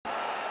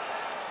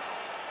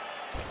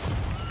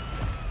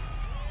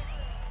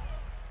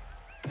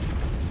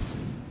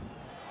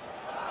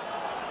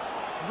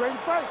ready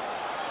to fight.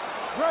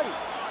 Ready.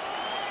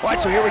 All right,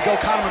 so here we go,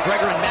 Conor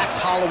McGregor and Max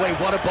Holloway.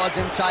 What a buzz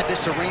inside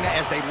this arena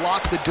as they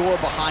lock the door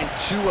behind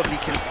two of the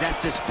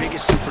consensus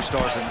biggest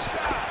superstars in the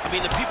sport. I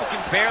mean, the people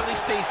can barely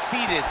stay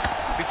seated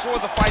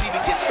before the fight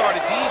even gets started.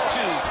 These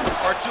two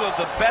are two of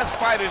the best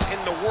fighters in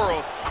the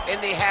world,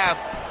 and they have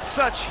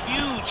such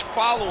huge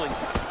followings.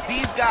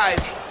 These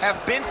guys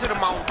have been to the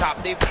mountaintop.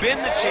 They've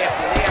been the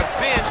champion. They have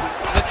been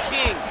the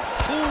king.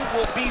 Who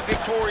will be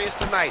victorious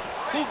tonight?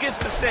 Who gets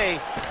to say,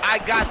 I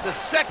got the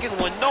second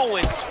one,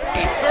 knowing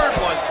a third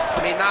one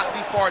may not be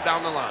far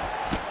down the line?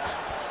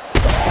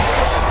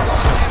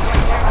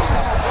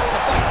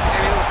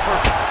 And it was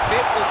perfect.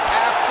 It was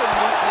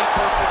absolutely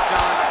perfect,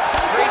 John.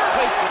 Great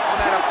placement on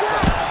that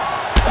uppercut.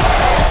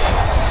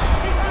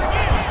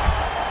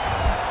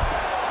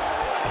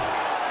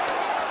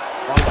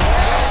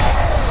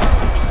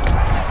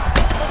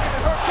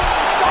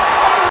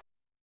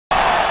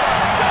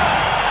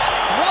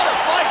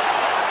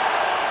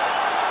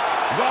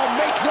 Well,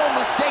 make no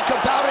mistake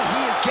about it,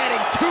 he is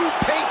getting 2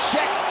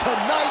 paychecks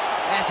tonight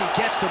as he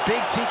gets the big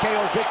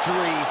TKO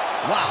victory.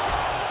 Wow.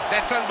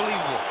 That's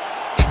unbelievable.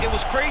 It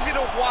was crazy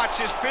to watch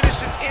his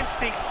finishing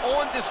instincts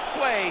on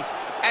display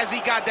as he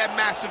got that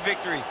massive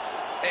victory.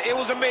 It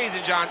was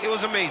amazing, John. It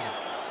was amazing.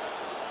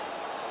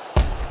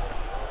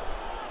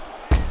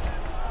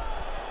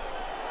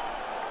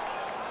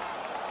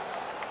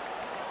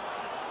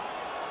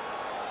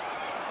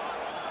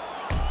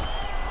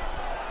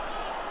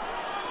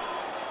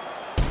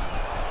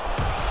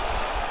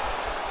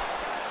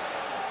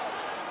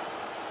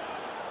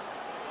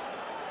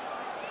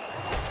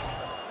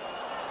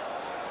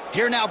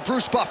 Here now,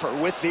 Bruce Buffer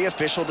with the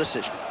official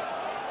decision.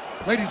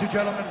 Ladies and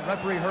gentlemen,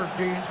 referee Herb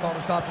Dean's called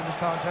a stop to this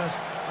contest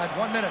at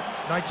 1 minute,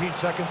 19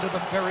 seconds of the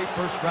very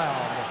first round.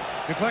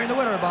 Declaring the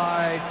winner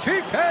by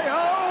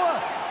TKO,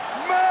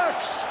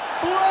 Max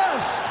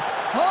Blessed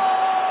Holloway.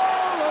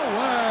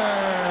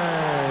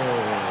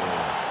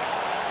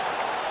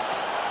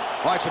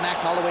 All right, so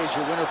Max Holloway is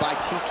your winner by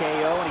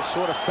TKO, and he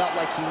sort of felt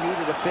like he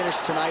needed a finish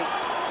tonight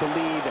to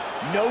leave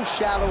no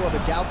shadow of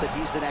a doubt that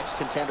he's the next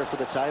contender for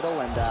the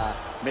title, and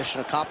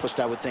mission accomplished,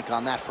 I would think,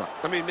 on that front.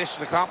 I mean,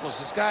 mission accomplished.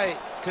 This guy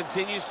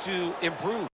continues to improve.